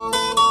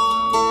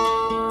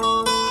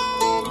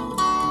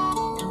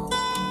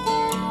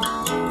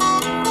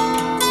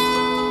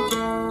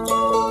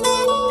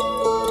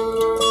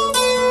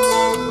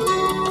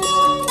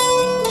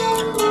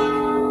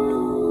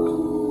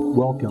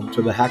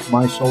welcome to the Hack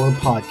My Solar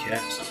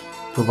podcast,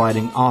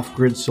 providing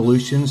off-grid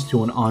solutions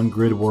to an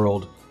on-grid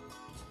world.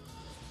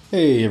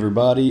 Hey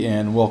everybody,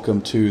 and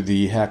welcome to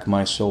the Hack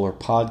My Solar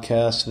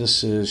podcast.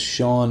 This is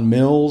Sean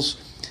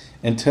Mills,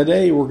 and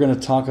today we're going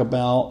to talk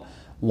about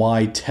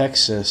why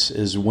Texas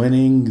is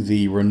winning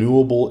the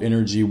renewable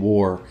energy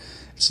war.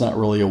 It's not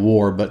really a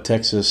war, but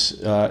Texas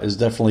is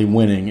definitely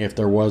winning if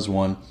there was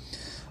one.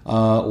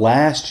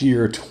 Last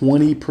year,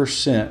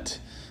 20%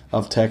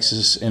 of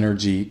Texas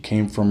energy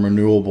came from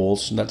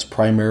renewables. That's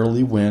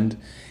primarily wind,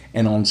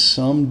 and on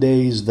some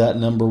days that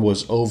number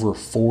was over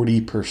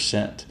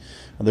 40%.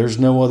 There's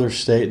no other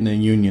state in the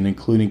union,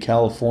 including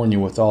California,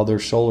 with all their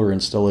solar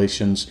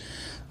installations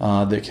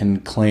that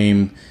can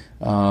claim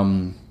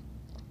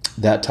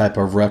that type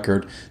of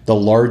record. The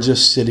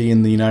largest city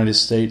in the United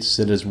States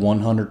that is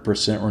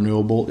 100%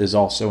 renewable is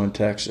also in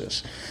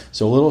Texas.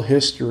 So a little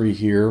history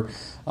here.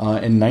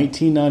 In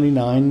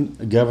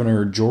 1999,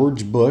 Governor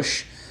George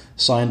Bush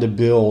signed a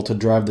bill to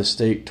drive the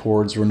state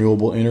towards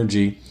renewable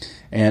energy.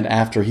 And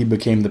after he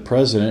became the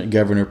president,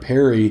 Governor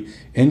Perry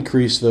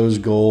increased those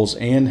goals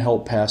and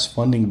helped pass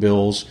funding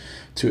bills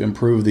to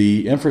improve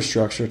the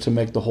infrastructure to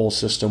make the whole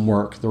system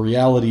work. The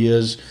reality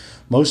is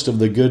most of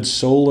the good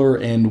solar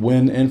and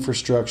wind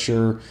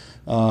infrastructure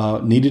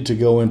needed to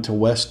go into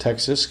West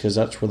Texas because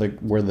that's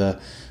where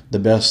the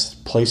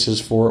best places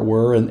for it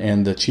were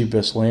and the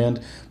cheapest land.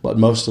 But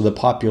most of the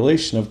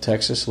population of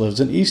Texas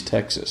lives in East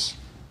Texas.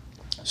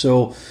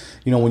 So,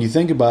 when you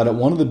think about it,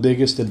 one of the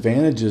biggest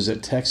advantages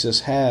that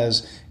Texas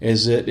has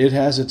is that it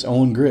has its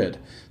own grid.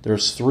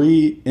 There's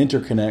 3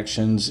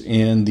 interconnections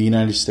in the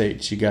United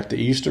States. You got the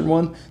eastern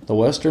one, the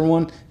western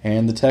one,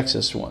 and the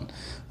Texas one.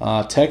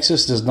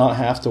 Texas does not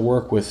have to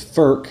work with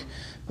FERC,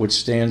 which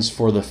stands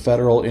for the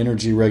Federal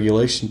Energy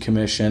Regulation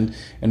Commission,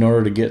 in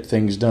order to get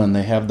things done.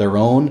 They have their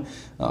own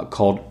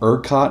called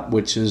ERCOT,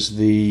 which is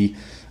the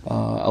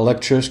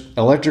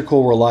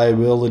Electrical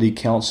Reliability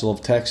Council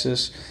of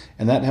Texas,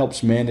 and that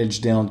helps manage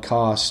down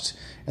costs.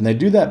 And they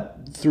do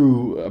that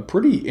through a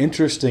pretty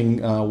interesting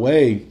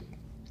way.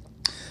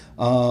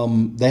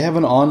 They have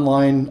an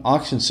online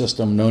auction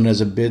system known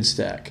as a bid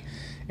stack.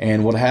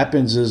 And what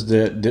happens is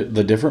that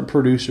the different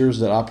producers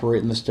that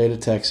operate in the state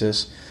of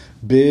Texas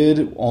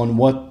bid on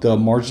what the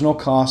marginal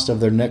cost of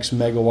their next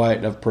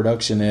megawatt of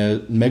production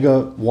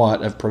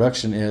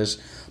is,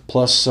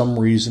 plus some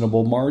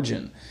reasonable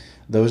margin.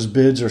 Those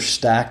bids are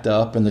stacked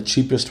up, and the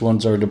cheapest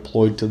ones are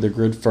deployed to the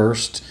grid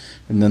first,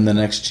 and then the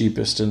next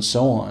cheapest, and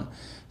so on.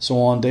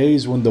 So on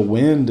days when the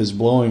wind is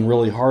blowing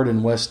really hard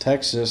in West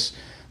Texas,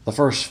 the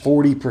first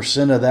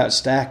 40% of that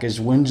stack is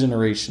wind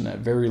generation at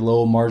very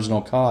low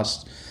marginal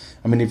cost.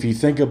 I mean, if you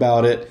think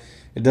about it,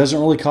 it doesn't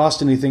really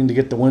cost anything to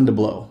get the wind to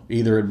blow.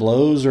 Either it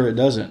blows or it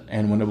doesn't.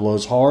 And when it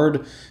blows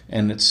hard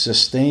and it's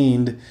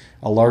sustained,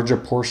 a larger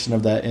portion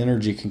of that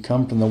energy can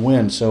come from the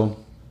wind. So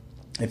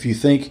if you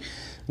think,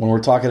 when we're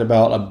talking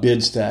about a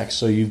bid stack,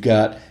 so you've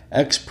got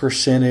X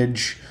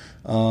percentage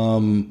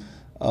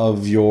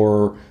of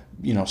your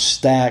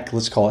stack,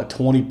 let's call it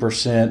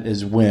 20%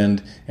 is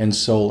wind and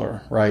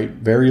solar, right?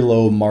 Very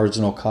low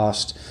marginal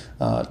cost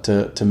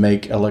to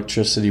make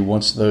electricity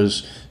once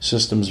those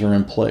systems are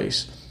in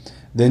place.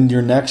 Then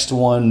your next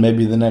one,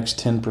 maybe the next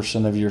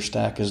 10% of your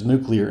stack is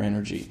nuclear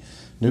energy.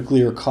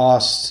 Nuclear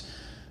costs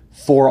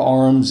 4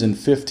 arms and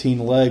 15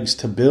 legs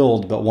to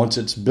build, but once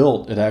it's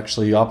built, it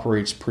actually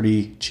operates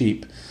pretty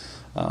cheap.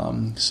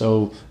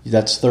 So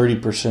that's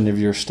 30% of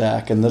your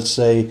stack. And let's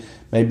say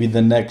maybe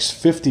the next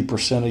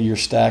 50% of your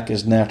stack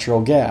is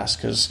natural gas,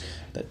 because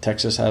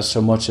Texas has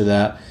so much of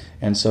that.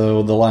 And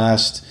so the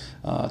last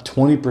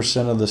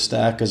 20% of the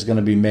stack is going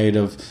to be made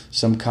of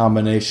some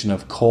combination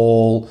of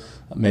coal,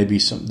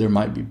 there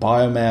might be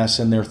biomass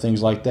in there,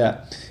 things like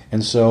that.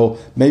 And so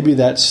maybe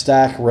that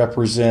stack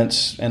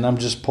represents, and I'm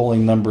just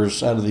pulling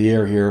numbers out of the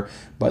air here,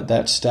 but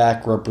that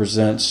stack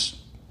represents,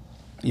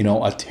 a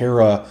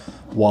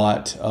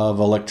terawatt of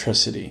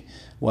electricity.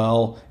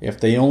 Well, if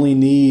they only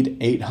need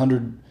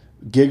 800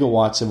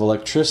 gigawatts of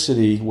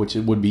electricity, which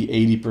it would be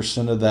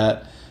 80% of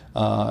that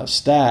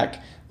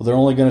stack, well, they're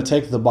only going to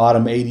take the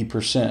bottom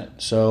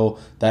 80%. So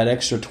that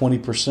extra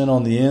 20%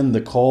 on the end,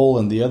 the coal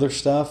and the other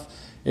stuff,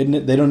 they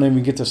don't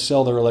even get to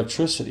sell their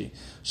electricity.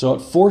 So it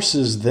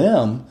forces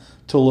them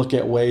to look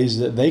at ways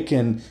that they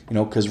can,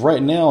 because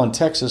right now in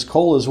Texas,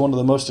 coal is one of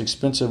the most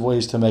expensive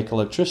ways to make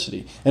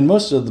electricity. And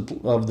most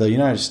of the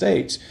United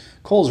States,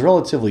 coal is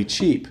relatively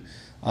cheap,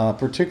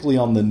 particularly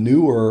on the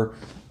newer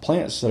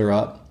plants that are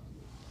up.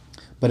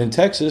 But in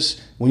Texas,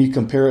 when you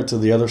compare it to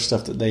the other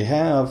stuff that they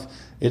have,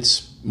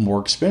 it's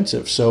more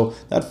expensive. So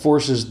that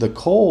forces the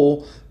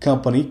coal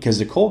company, because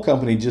the coal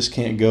company just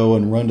can't go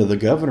and run to the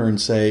governor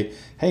and say,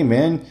 hey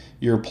man,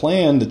 your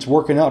plan that's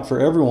working out for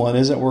everyone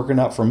isn't working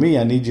out for me.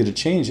 I need you to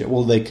change it.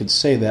 Well, they could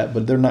say that,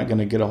 but they're not going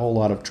to get a whole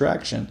lot of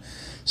traction.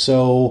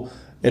 So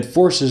it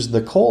forces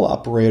the coal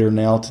operator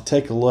now to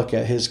take a look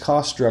at his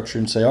cost structure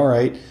and say, all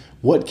right,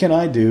 what can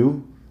I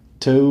do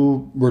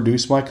to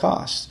reduce my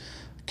costs?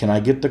 Can I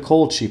get the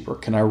coal cheaper?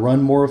 Can I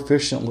run more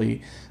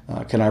efficiently?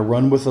 Can I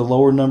run with a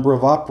lower number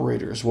of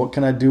operators? What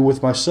can I do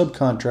with my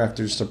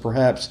subcontractors to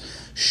perhaps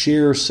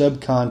share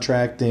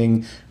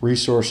subcontracting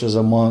resources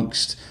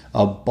amongst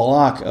a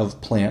block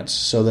of plants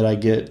so that I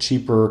get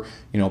cheaper,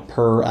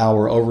 per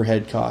hour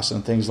overhead costs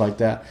and things like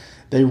that?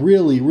 They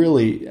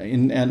really,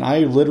 and I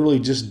literally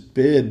just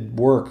bid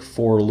work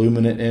for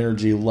Luminant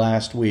Energy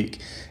last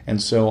week.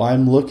 And so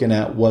I'm looking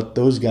at what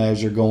those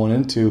guys are going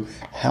into,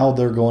 how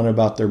they're going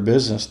about their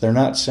business. They're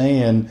not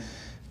saying,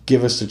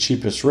 give us the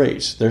cheapest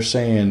rates. They're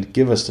saying,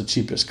 give us the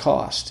cheapest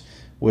cost,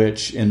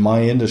 which in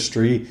my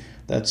industry,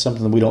 that's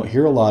something that we don't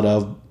hear a lot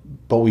of,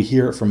 but we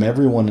hear it from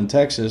everyone in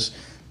Texas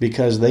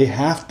because they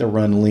have to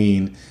run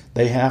lean.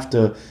 They have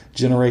to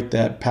generate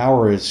that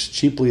power as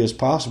cheaply as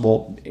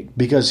possible,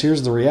 because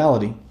here's the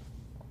reality.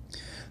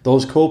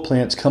 Those coal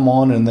plants come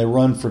on and they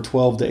run for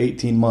 12 to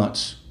 18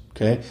 months.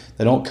 Okay?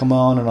 They don't come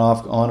on and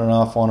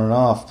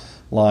off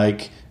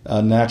like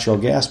a natural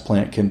gas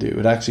plant can do.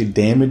 It actually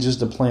damages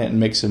the plant and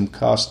makes them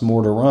cost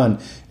more to run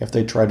if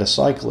they try to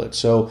cycle it.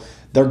 So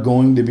they're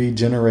going to be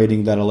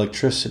generating that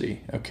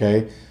electricity.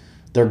 Okay?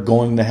 They're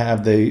going to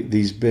have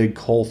these big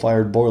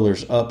coal-fired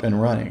boilers up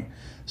and running.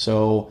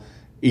 So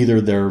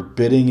either they're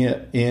bidding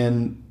it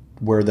in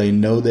where they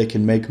know they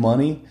can make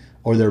money,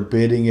 or they're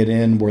bidding it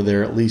in where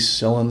they're at least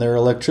selling their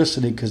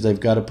electricity because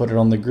they've got to put it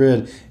on the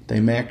grid. They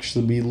may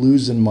actually be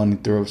losing money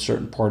through a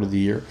certain part of the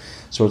year.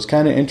 So it's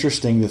kind of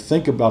interesting to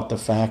think about the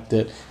fact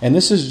that, and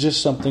this is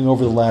just something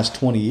over the last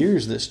 20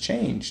 years that's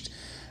changed.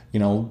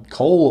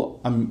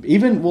 Coal,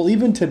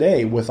 even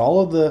today, with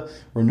all of the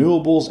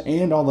renewables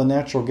and all the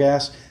natural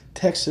gas,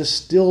 Texas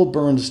still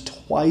burns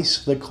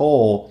twice the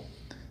coal.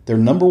 They're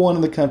number one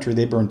in the country.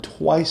 They burn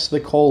twice the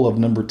coal of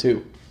number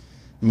two.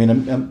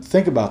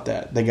 Think about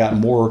that. They got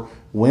more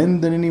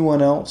wind than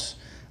anyone else.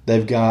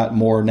 They've got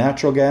more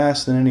natural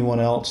gas than anyone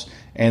else,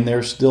 and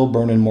they're still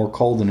burning more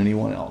coal than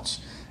anyone else.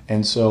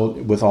 And so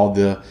with all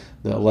the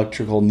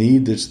electrical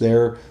need that's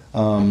there,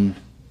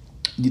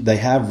 they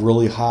have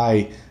really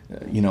high,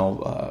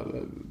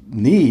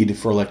 need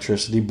for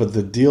electricity, but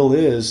the deal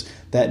is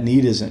that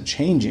need isn't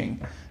changing.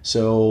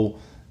 So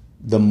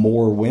the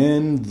more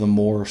wind, the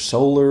more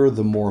solar,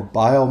 the more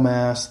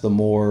biomass, the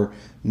more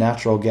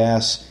natural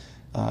gas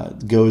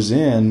goes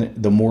in,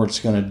 the more it's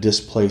going to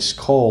displace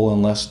coal,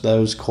 unless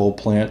those coal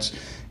plants,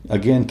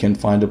 again, can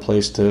find a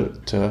place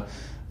to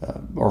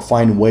or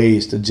find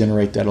ways to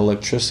generate that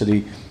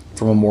electricity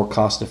from a more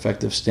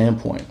cost-effective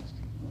standpoint.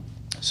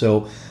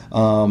 So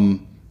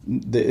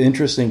the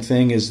interesting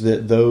thing is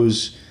that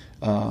those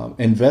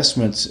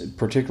investments,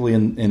 particularly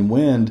in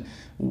wind,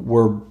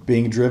 were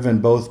being driven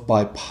both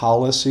by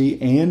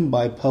policy and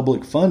by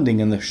public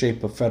funding in the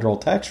shape of federal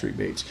tax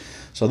rebates.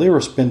 So they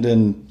were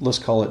spending, let's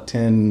call it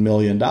 $10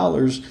 million.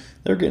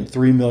 They're getting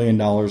 $3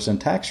 million in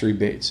tax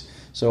rebates.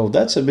 So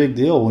that's a big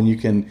deal when you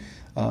can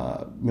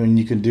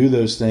do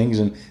those things.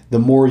 And the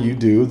more you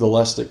do, the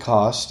less it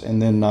costs.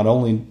 And then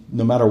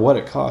no matter what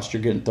it costs,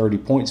 you're getting 30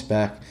 points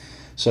back.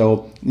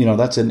 So,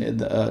 that's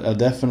a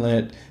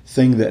definite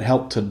thing that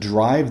helped to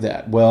drive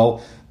that.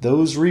 Well,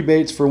 those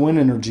rebates for wind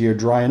energy are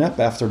drying up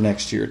after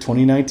next year.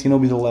 2019 will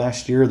be the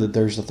last year that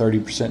there's a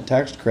 30%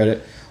 tax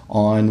credit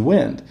on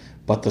wind.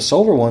 But the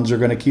solar ones are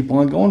going to keep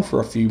on going for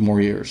a few more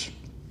years.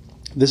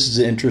 This is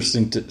an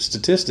interesting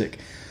statistic.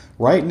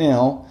 Right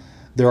now,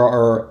 there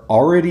are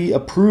already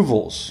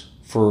approvals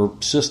for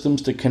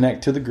systems to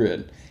connect to the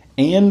grid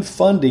and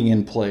funding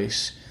in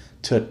place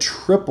to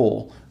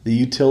triple the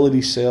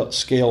utility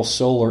scale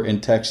solar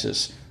in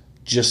Texas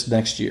just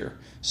next year.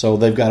 So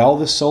they've got all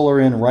this solar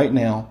in right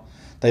now.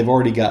 They've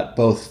already got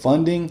both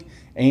funding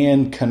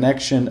and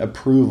connection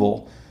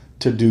approval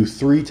to do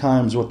 3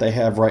 times what they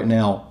have right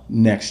now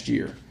next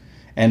year.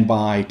 And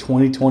by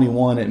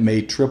 2021, it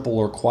may triple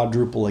or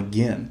quadruple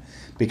again,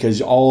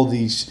 because all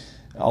these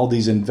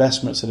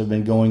investments that have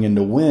been going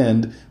into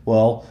wind,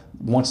 well,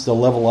 once the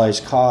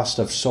levelized cost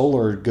of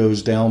solar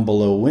goes down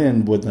below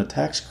wind, when the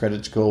tax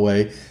credits go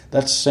away,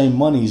 that same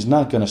money is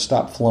not going to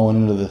stop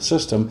flowing into the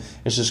system.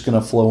 It's just going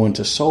to flow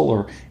into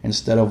solar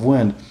instead of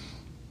wind.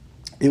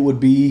 It would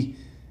be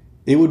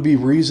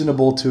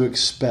reasonable to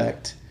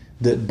expect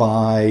that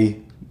by,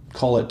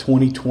 call it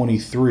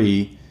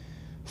 2023,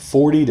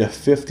 40 to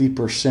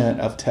 50%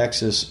 of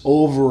Texas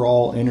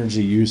overall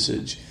energy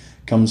usage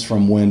comes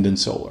from wind and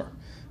solar.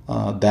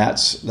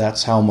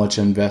 That's how much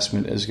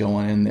investment is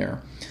going in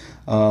there.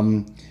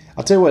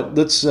 I'll tell you what.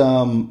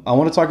 I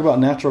want to talk about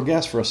natural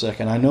gas for a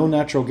second. I know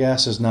natural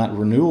gas is not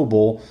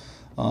renewable,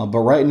 but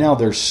right now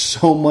there's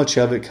so much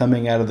of it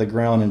coming out of the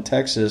ground in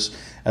Texas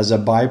as a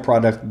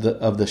byproduct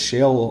of the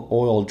shale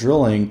oil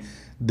drilling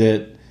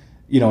that,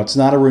 it's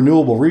not a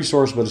renewable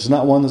resource, but it's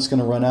not one that's going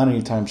to run out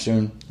anytime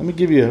soon. Let me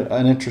give you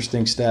an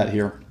interesting stat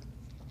here.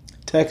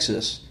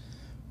 Texas,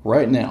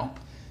 right now,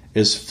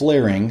 is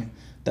flaring.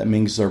 That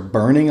means they're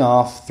burning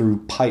off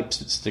through pipes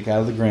that stick out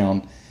of the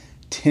ground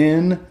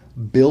 10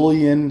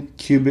 billion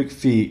cubic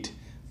feet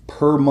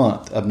per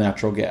month of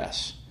natural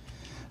gas.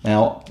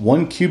 Now,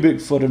 1 cubic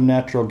foot of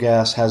natural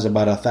gas has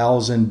about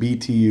 1,000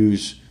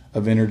 BTUs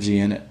of energy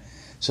in it.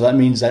 So that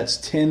means that's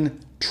 10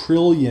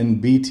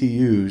 trillion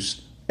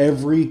BTUs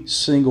every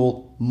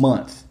single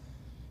month.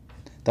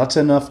 That's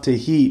enough to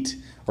heat,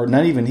 or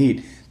not even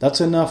heat, that's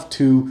enough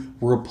to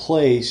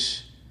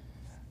replace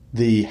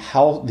the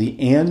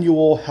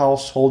annual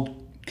household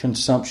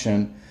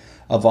consumption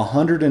of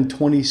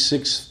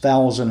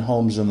 126,000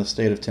 homes in the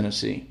state of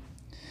Tennessee.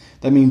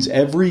 That means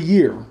every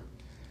year,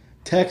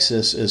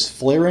 Texas is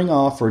flaring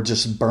off or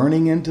just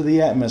burning into the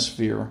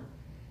atmosphere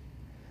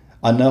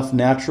enough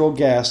natural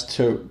gas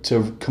to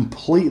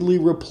completely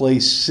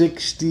replace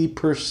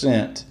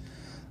 60%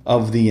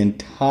 of the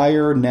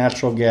entire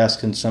natural gas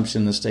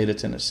consumption in the state of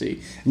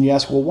Tennessee. And you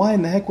ask, well, why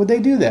in the heck would they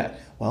do that?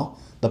 Well,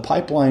 the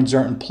pipelines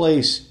aren't in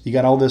place. You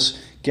got all this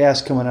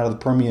gas coming out of the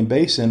Permian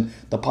Basin.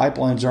 The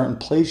pipelines aren't in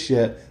place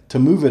yet to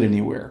move it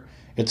anywhere.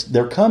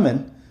 They're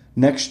coming.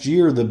 Next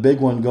year, the big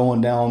one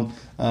going down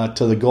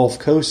to the Gulf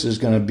Coast is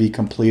going to be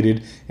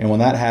completed. And when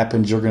that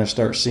happens, you're going to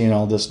start seeing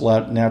all this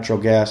natural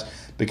gas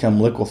become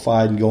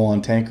liquefied and go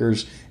on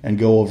tankers and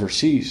go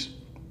overseas.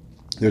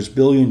 There's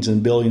billions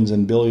and billions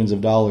and billions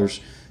of dollars.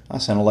 I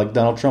sounded like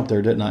Donald Trump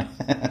there, didn't I?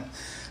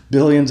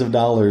 Billions of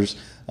dollars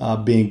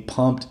being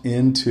pumped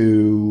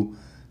into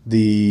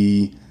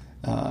the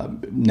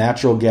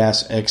natural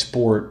gas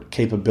export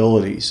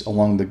capabilities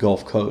along the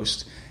Gulf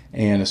Coast.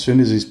 And as soon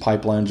as these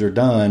pipelines are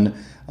done,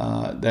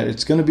 that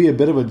it's going to be a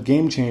bit of a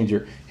game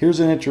changer.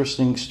 Here's an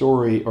interesting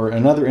story, or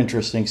another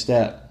interesting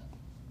stat.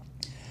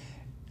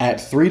 At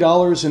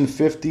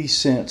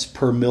 $3.50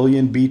 per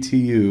million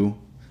BTU,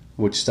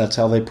 which that's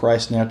how they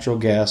price natural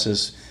gas,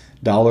 is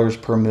dollars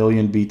per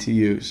million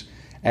BTUs.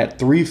 At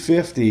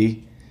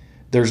 $3.50,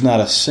 there's not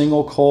a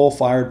single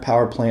coal-fired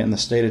power plant in the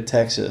state of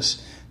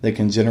Texas that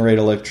can generate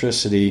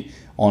electricity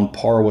on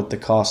par with the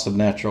cost of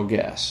natural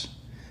gas.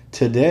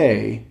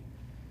 Today,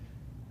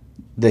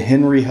 the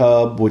Henry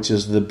Hub, which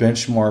is the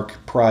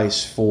benchmark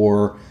price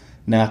for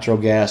natural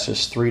gas,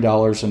 is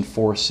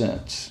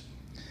 $3.04.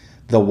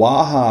 The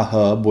Waha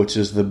Hub, which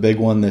is the big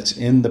one that's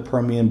in the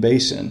Permian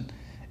Basin,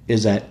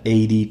 is at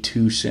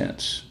 82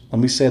 cents. Let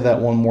me say that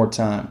one more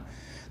time.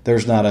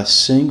 There's not a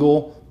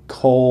single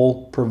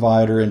coal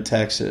provider in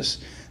Texas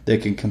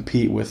that can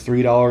compete with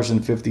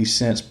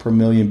 $3.50 per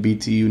million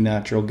BTU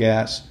natural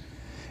gas.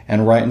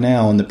 And right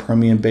now in the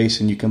Permian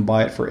Basin, you can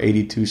buy it for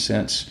 82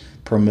 cents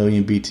per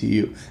million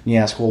BTU. And you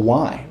ask, well,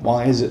 why?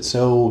 Why is it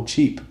so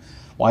cheap?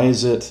 Why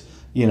is it,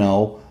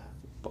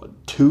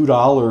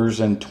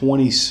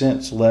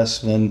 $2.20 less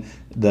than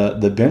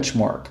the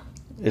benchmark?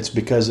 It's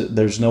because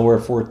there's nowhere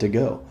for it to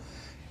go.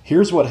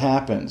 Here's what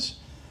happens.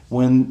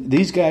 When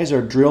these guys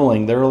are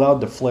drilling, they're allowed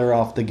to flare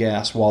off the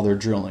gas while they're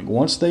drilling.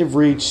 Once they've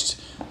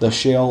reached the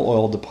shale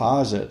oil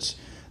deposits,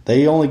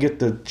 they only get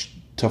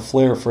to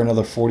flare for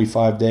another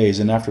 45 days.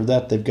 And after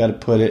that, they got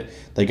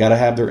to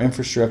have their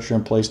infrastructure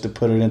in place to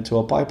put it into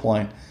a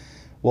pipeline.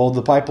 Well,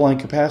 the pipeline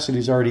capacity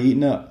is already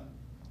eaten up.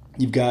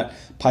 You've got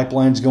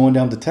pipelines going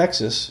down to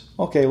Texas.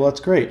 Okay, well,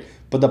 that's great.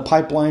 But the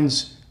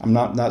pipelines,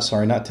 not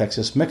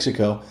Texas,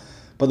 Mexico.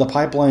 But the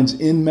pipelines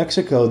in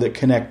Mexico that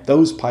connect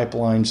those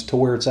pipelines to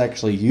where it's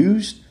actually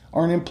used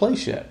aren't in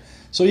place yet.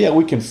 So yeah,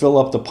 we can fill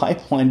up the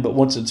pipeline, but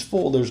once it's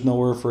full, there's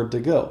nowhere for it to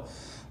go.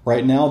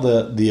 Right now,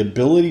 the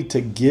ability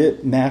to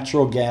get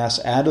natural gas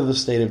out of the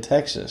state of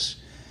Texas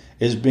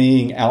is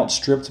being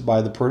outstripped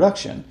by the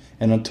production.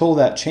 And until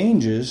that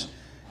changes,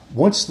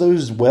 once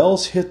those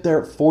wells hit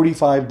their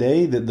 45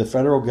 day that the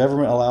federal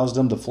government allows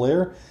them to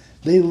flare,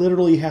 they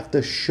literally have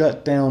to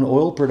shut down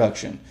oil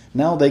production.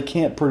 Now they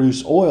can't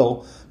produce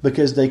oil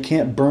because they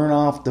can't burn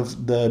off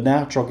the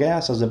natural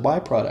gas as a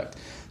byproduct.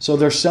 So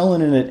they're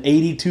selling it at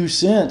 82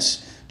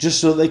 cents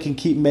just so they can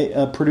keep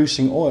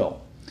producing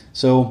oil.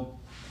 So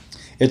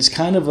it's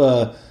kind of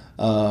a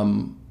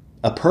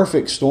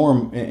perfect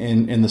storm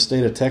in the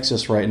state of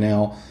Texas right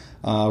now.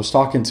 I was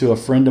talking to a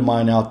friend of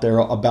mine out there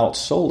about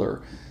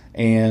solar,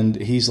 and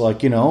he's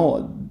like,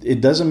 it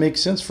doesn't make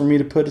sense for me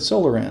to put a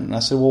solar in. And I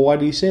said, well, why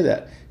do you say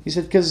that? He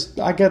said, because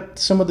I got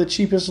some of the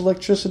cheapest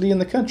electricity in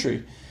the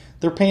country.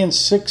 They're paying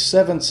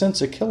 6-7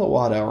 cents a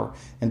kilowatt hour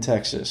in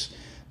Texas.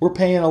 We're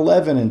paying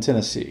 11 in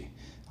Tennessee.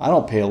 I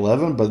don't pay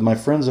 11, but my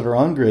friends that are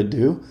on grid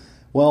do.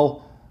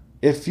 Well,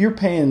 if you're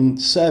paying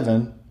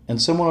 7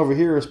 and someone over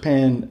here is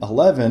paying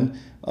 11,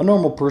 a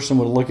normal person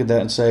would look at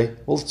that and say,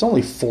 well, it's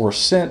only 4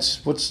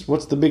 cents. What's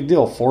the big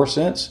deal? 4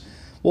 cents?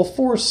 Well,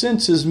 4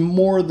 cents is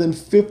more than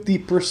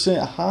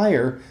 50%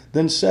 higher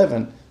than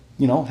 7.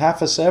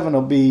 Half of 7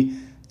 will be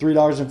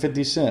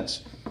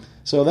 $3.50.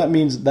 So that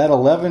means that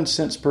 11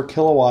 cents per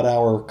kilowatt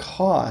hour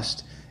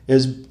cost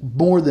is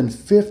more than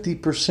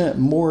 50%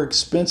 more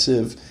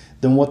expensive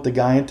than what the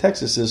guy in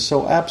Texas is.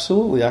 So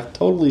absolutely, I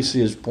totally see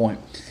his point.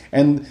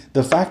 And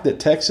the fact that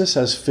Texas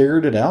has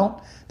figured it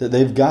out, that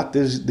they've got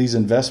these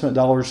investment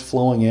dollars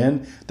flowing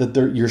in, that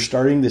you're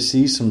starting to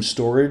see some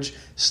storage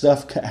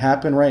stuff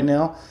happen right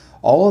now,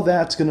 all of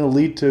that's going to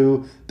lead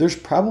to, there's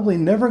probably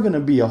never going to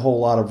be a whole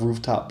lot of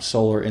rooftop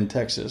solar in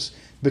Texas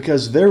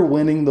because they're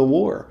winning the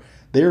war.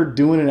 They're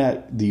doing it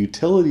at the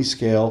utility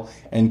scale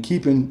and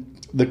keeping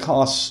the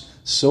costs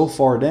so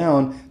far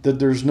down that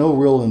there's no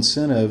real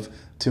incentive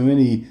to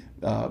any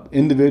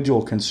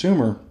individual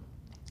consumer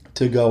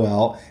to go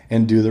out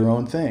and do their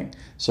own thing.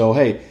 So,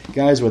 hey,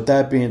 guys, with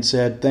that being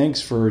said,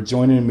 thanks for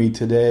joining me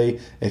today.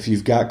 If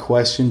you've got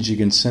questions, you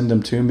can send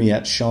them to me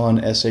at Shawn,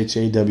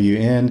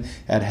 SHAWN,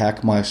 at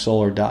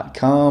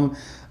hackmysolar.com.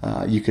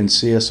 You can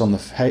see us on the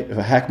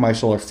Hack My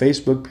Solar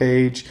Facebook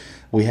page.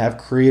 We have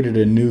created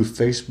a new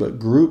Facebook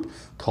group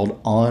called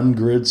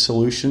On-Grid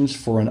Solutions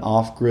for an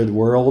Off-Grid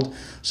World.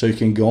 So you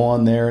can go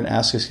on there and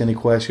ask us any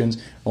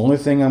questions. Only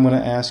thing I'm going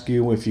to ask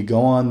you, if you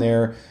go on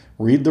there,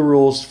 read the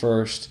rules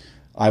first.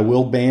 I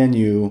will ban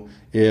you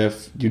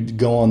if you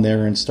go on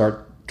there and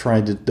start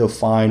trying to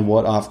define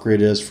what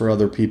off-grid is for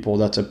other people.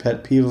 That's a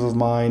pet peeve of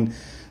mine.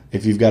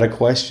 If you've got a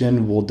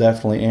question, we'll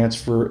definitely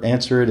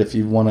answer it. If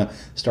you want to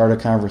start a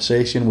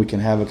conversation, we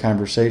can have a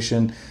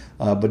conversation.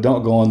 But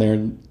don't go on there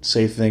and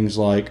say things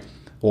like,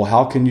 well,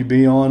 how can you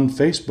be on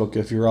Facebook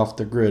if you're off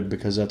the grid?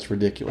 Because that's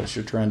ridiculous.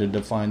 You're trying to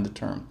define the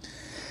term.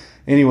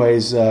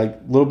 Anyways, a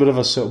little bit of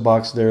a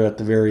soapbox there at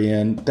the very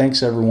end.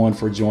 Thanks, everyone,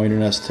 for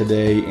joining us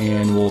today,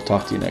 and we'll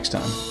talk to you next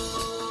time.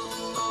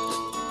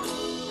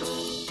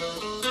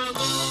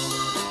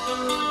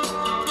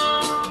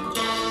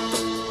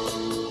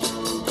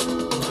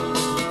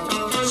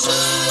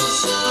 Sure.